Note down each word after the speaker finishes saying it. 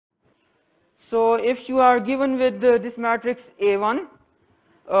So if you are given with this matrix A1,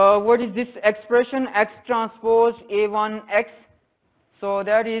 what is this expression? X transpose A1 X. So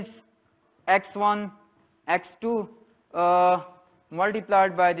that is X1 X2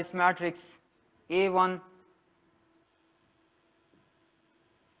 multiplied by this matrix A1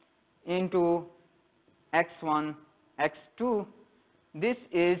 into X1 X2. This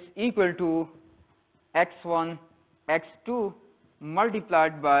is equal to X1 X2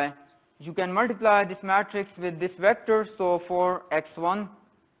 multiplied by, you can multiply this matrix with this vector, so 4x1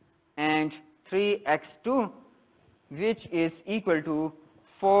 and 3x2, which is equal to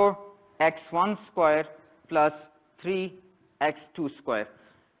 4x1 square plus 3x2 square.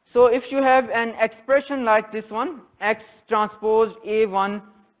 So if you have an expression like this one, X transpose A1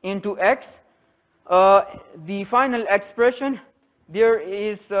 into X, the final expression, there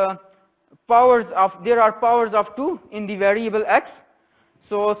are powers of 2 in the variable X.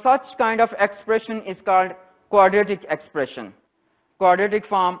 So such kind of expression is called quadratic expression, quadratic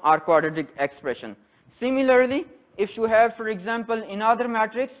form or quadratic expression. Similarly, if you have, for example, another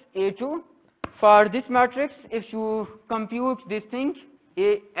matrix A2, for this matrix, if you compute this thing,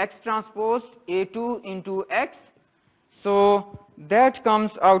 X transpose A2 into X, so that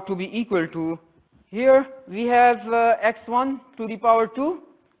comes out to be equal to, here we have x1 to the power 2,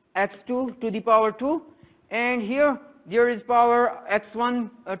 x2 to the power 2, and here there is power x1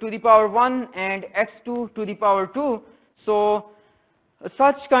 to the power 1 and x2 to the power 2. So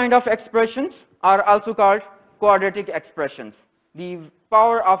such kind of expressions are also called quadratic expressions. The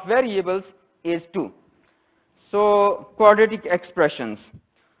power of variables is 2. So quadratic expressions.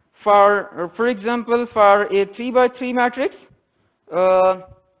 For example, for a 3 by 3 matrix,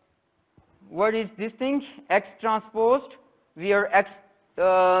 what is this thing? X transposed, where X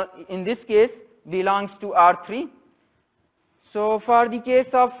in this case belongs to R3. So for the case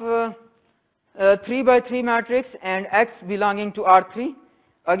of 3 by 3 matrix and X belonging to R3,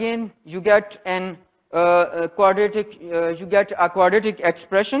 again you get an quadratic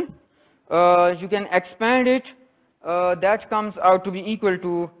expression. You can expand it. That comes out to be equal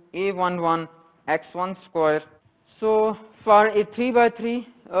to A11 x1 square. So for a 3 by 3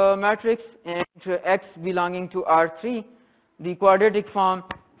 matrix and X belonging to R3, the quadratic form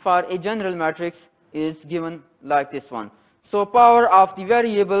for a general matrix is given like this one. So power of the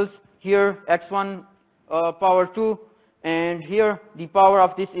variables, here x1 power 2, and here the power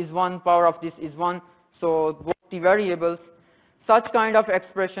of this is 1, power of this is 1. So both the variables, such kind of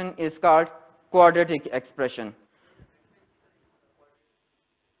expression is called quadratic expression.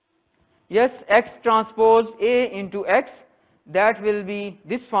 Yes, X transpose A into X, that will be,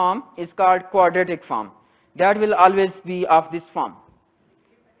 this form is called quadratic form. That will always be of this form.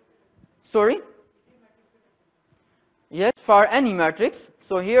 Sorry? Yes, for any matrix.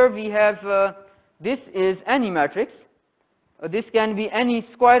 So here we have, this is any matrix. This can be any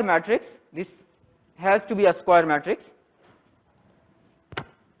square matrix. This has to be a square matrix.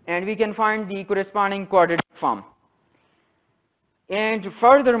 And we can find the corresponding quadratic form. And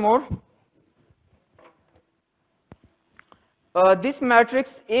furthermore, this matrix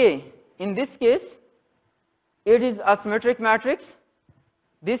A, in this case, it is a symmetric matrix.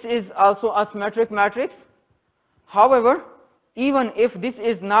 This is also a symmetric matrix. However, even if this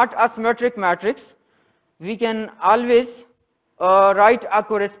is not a symmetric matrix, we can always write a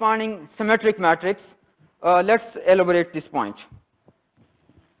corresponding symmetric matrix. Let's elaborate this point.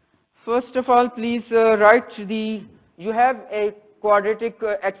 First of all, please write the, you have a quadratic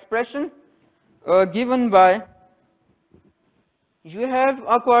expression given by, you have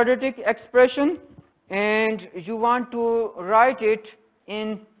a quadratic expression and you want to write it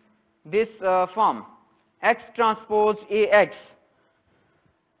in this form, X transpose AX.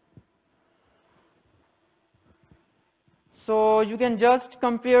 So you can just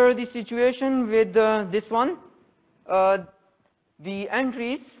compare the situation with this one. The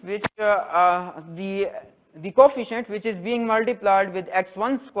entries which the coefficient which is being multiplied with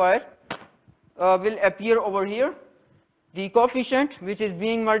x1 square will appear over here. The coefficient which is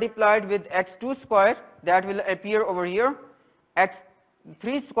being multiplied with x2 square, that will appear over here.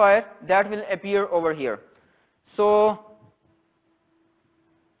 x3 square, that will appear over here. So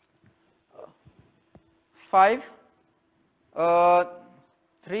 5,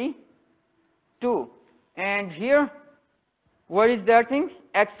 3, 2, and here what is that thing?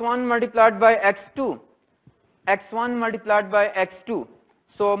 x1 multiplied by x2, x1 multiplied by x2.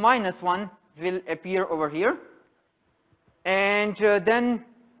 So minus 1 will appear over here. And then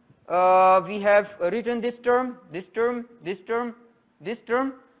we have written this term, this term, this term, this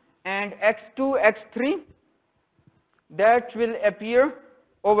term, and x2, x3, that will appear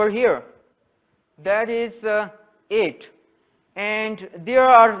over here. that is 8, and there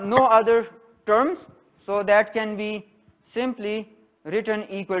are no other terms, so that can be simply written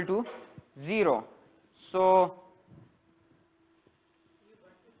equal to 0. So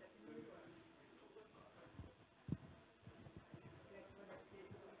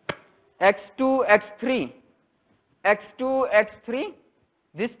x2 x3 x2 x3,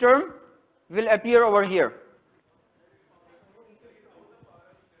 this term will appear over here.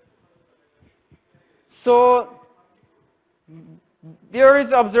 So there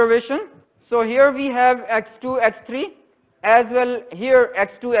is observation. So here we have x2 x3 as well here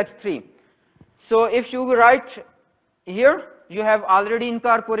x2 x3. So if you write here, you have already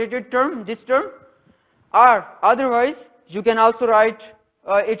incorporated term, this term, or otherwise you can also write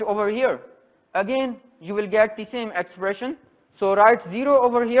it over here. Again you will get the same expression. So write 0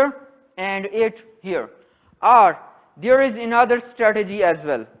 over here and 8 here. Or there is another strategy as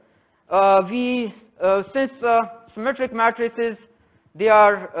well. Since symmetric matrices, they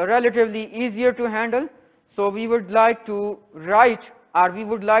are relatively easier to handle, so we would like to write, or we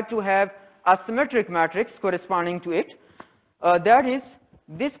would like to have a symmetric matrix corresponding to it. That is,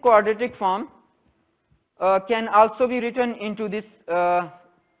 this quadratic form can also be written into this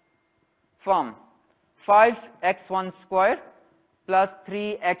form: 5x1 square plus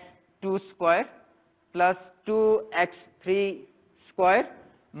 3x2 square plus 2x3 square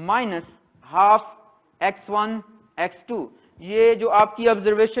minus half x1 x2. ये जो आपकी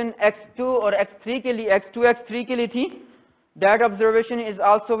observation x2 और x3 के लिए, x2 x3 के लिए थी, that observation is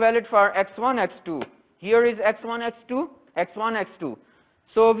also valid for x1 x2. Here is x1 x2, x1 x2.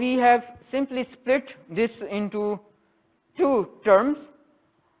 So we have simply split this into two terms: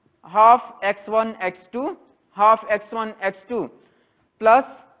 half x1 x2, half x1 x2 plus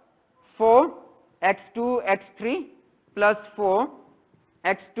 4 x2 x3 plus 4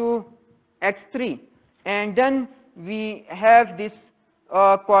 x2 x3, and then we have this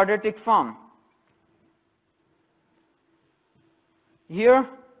quadratic form. Here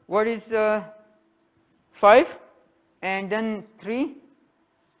what is 5 and then 3,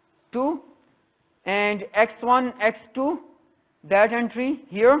 2, and x1 x2, that entry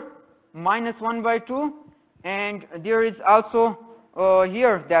here minus 1 by 2, and there is also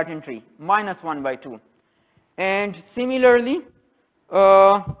here that entry minus 1 by 2, and similarly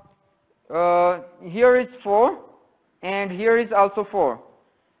here is 4 and here is also 4.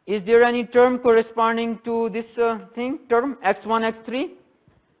 Is there any term corresponding to this term x1 x3?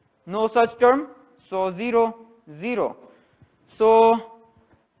 No such term, so 0 0. So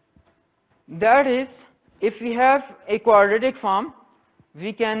that is, if we have a quadratic form,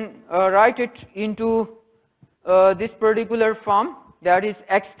 we can write it into this particular form, that is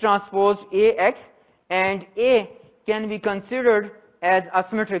x transpose AX, and A can be considered as a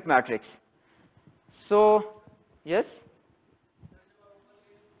symmetric matrix. So yes,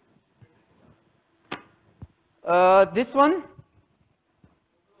 this one,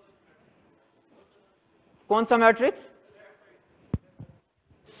 कौन सा matrix?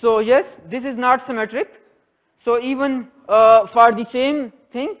 So yes, this is not symmetric. So even for the same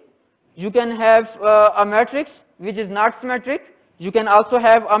thing, you can have a matrix which is not symmetric. You can also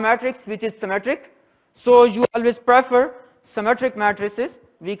have a matrix which is symmetric. So you always prefer symmetric matrices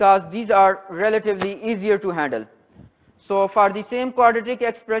because these are relatively easier to handle. So for the same quadratic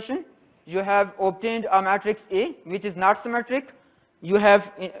expression, you have obtained a matrix A which is not symmetric. You have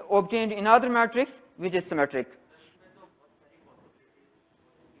obtained another matrix which is symmetric.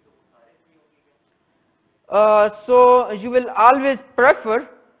 So you will always prefer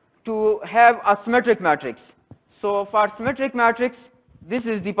to have a symmetric matrix. So for symmetric matrix, this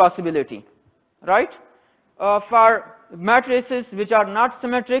is the possibility, right? For matrices which are not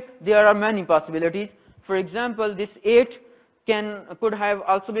symmetric, there are many possibilities. For example, this 8 could have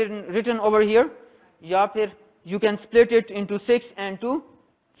also been written over here. या फिर you can split it into 6 and 2.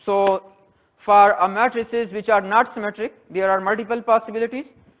 So for matrices which are not symmetric, there are multiple possibilities.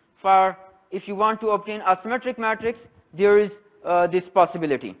 For if you want to obtain a symmetric matrix, there is this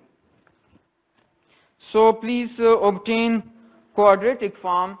possibility. So please obtain quadratic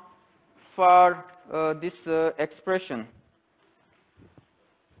form for this expression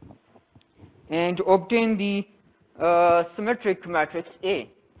and obtain the symmetric matrix A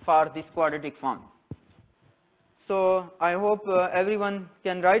for this quadratic form. So I hope everyone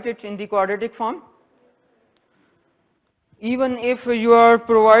can write it in the quadratic form. Even if you are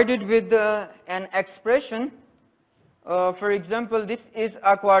provided with an expression, for example, this is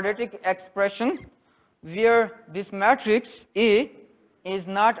a quadratic expression where this matrix A is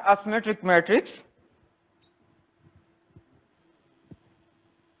not a symmetric matrix.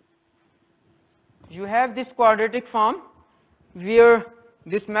 you have this quadratic form where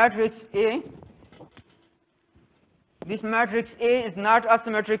this matrix A is not a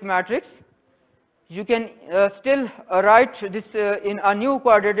symmetric matrix. You can still write this in a new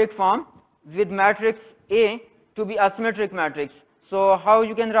quadratic form with matrix A to be a symmetric matrix. So how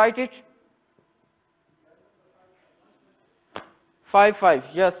you can write it? 5, 5.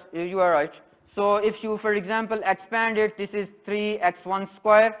 Yes, you are right. So if you, for example, expand it, this is 3x1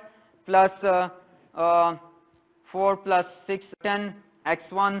 square plus 4 plus 6, 10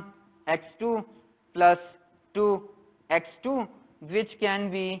 x1 x2 plus 2x2, which can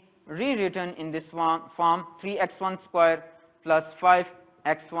be rewritten in this form 3x1 square plus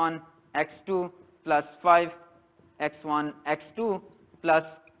 5x1 x2 plus 5x1 x2 plus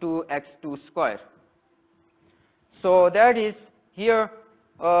 2x2 square. So that is here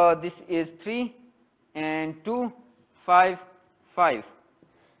this is 3 and 2, 5, 5.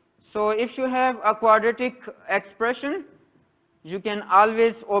 So if you have a quadratic expression, you can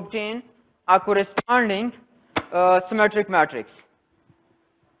always obtain a corresponding symmetric matrix.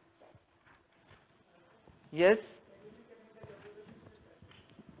 Yes?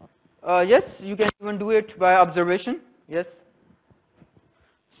 Yes, you can even do it by observation. Yes.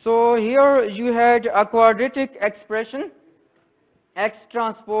 So here you had a quadratic expression x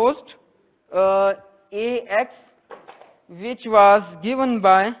transposed AX, which was given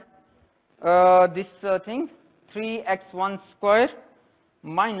by this thing 3x1 square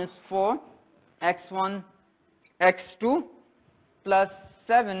minus 4x1 x2 plus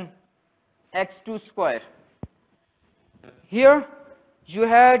 7x2 square. Here you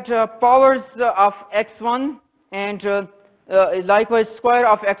had powers of x1 and likewise square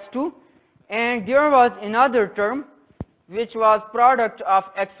of x2, and there was another term which was product of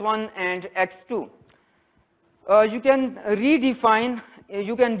x1 and x2. You can redefine,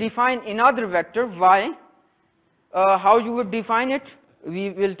 you can define another vector y. How you would define it?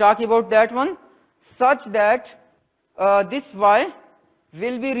 We will talk about that one, such that this y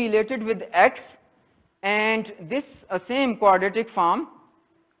will be related with x, and this same quadratic form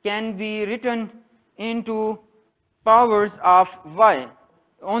can be written into powers of y,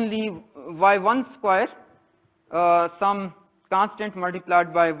 only y1 square, some constant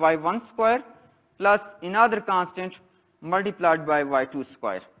multiplied by y1 square plus another constant multiplied by y2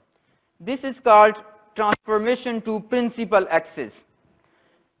 square. This is called transformation to principal axis.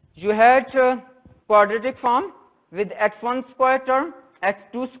 You had quadratic form with x1 square term,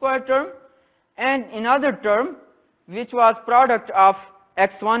 x2 square term, and another term which was product of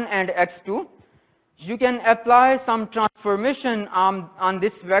x1 and x2. You can apply some transformation on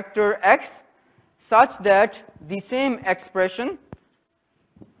this vector x such that the same expression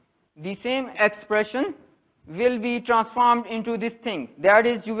will be transformed into this thing. That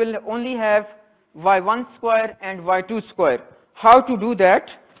is, you will only have y1 square and y2 square. How to do that?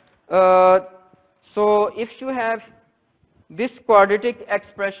 So if you have this quadratic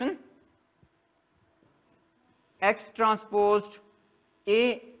expression x transposed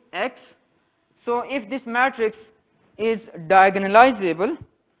AX, so if this matrix is diagonalizable,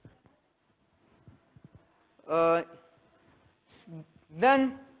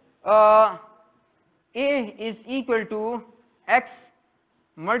 then A is equal to x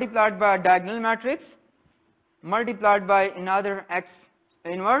multiplied by a diagonal matrix multiplied by another x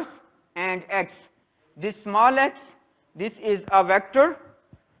inverse and x. This small x, this is a vector,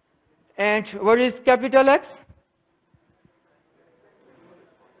 and what is capital X?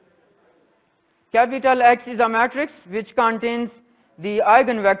 Capital X is a matrix which contains the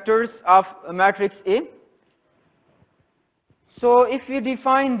eigenvectors of matrix A. So if we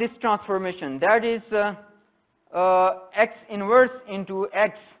define this transformation, that is x inverse into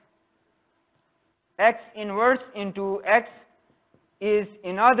x, x inverse into x is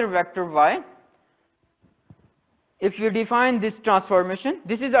another vector y. If you define this transformation,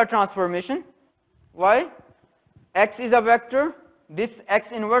 this is a transformation y, x is a vector, this x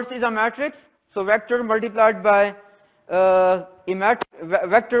inverse is a matrix, so vector multiplied by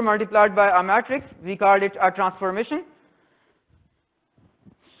vector multiplied by a matrix, we call it a transformation.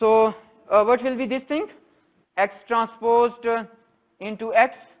 So what will be this thing? X transposed into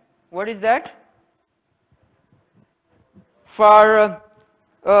x. What is that? For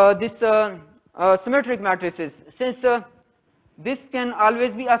this symmetric matrices, since this can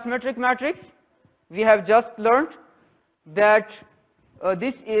always be a symmetric matrix, we have just learned that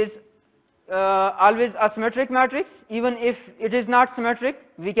this is always a symmetric matrix. Even if it is not symmetric,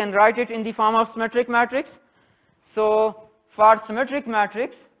 we can write it in the form of symmetric matrix. So for symmetric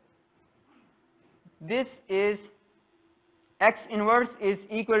matrix, this is x inverse is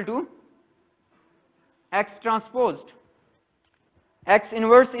equal to X transposed. X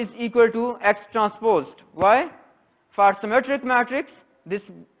inverse is equal to X transposed. Why? For symmetric matrix, this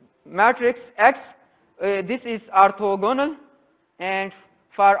matrix X, this is orthogonal, and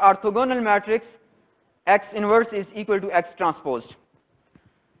for orthogonal matrix, X inverse is equal to X transposed.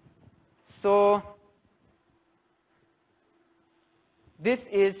 So this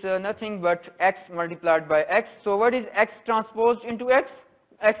is nothing but X multiplied by X. So what is X transposed into X?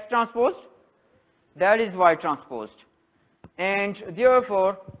 X transposed? That is Y transposed. And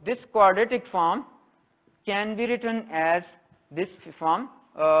therefore, this quadratic form can be written as this form,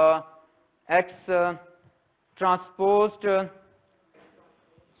 X transposed.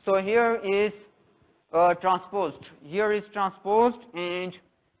 So here is transposed. Here is transposed, and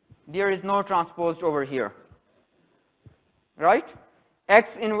there is no transposed over here. Right? X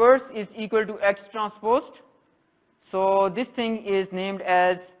inverse is equal to X transposed. So this thing is named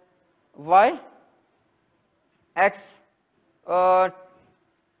as Y. X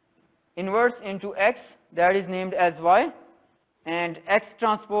inverse into X, that is named as Y, and X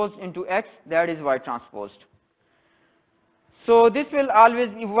transposed into X, that is Y transposed. So this will always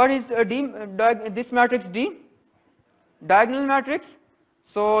be, what is this matrix D? Diagonal matrix.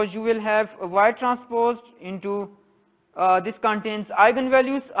 So you will have Y transposed into, this contains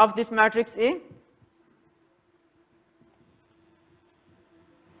eigenvalues of this matrix A.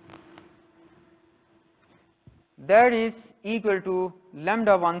 That is equal to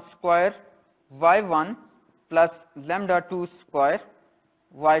lambda 1 square y1 plus lambda 2 square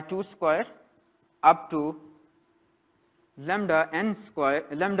y2 square up to lambda n square,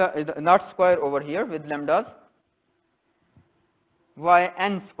 lambda is not square over here with lambdas,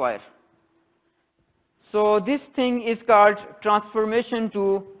 yn square. So this thing is called transformation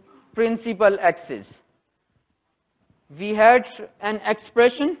to principal axis. We had an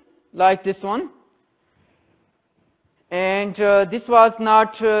expression like this one, and this was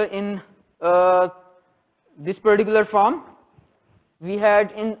not in this particular form. We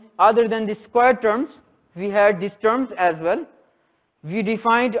had, in other than the square terms, we had these terms as well. We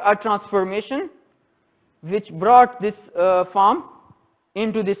defined a transformation which brought this form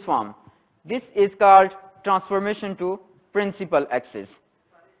into this form. This is called transformation to principal axis.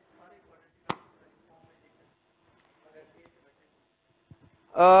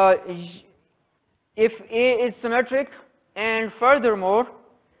 If A is symmetric, and furthermore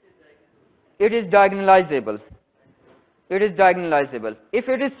it is diagonalizable. It is diagonalizable. If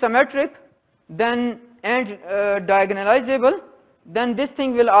it is symmetric, then and diagonalizable, then this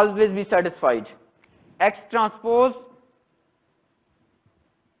thing will always be satisfied. X transpose,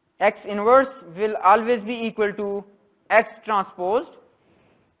 X inverse will always be equal to X transposed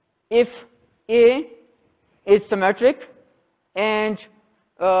if A is symmetric and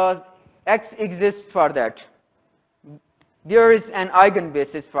X exists for that. There is an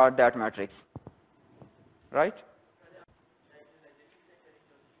eigenbasis for that matrix, right?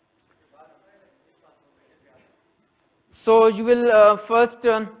 So you will first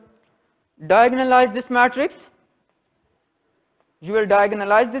diagonalize this matrix. You will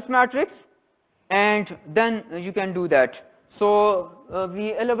diagonalize this matrix, and then you can do that. So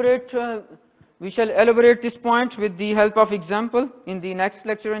we shall elaborate this point with the help of example in the next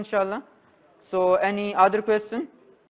lecture, inshallah. So any other question?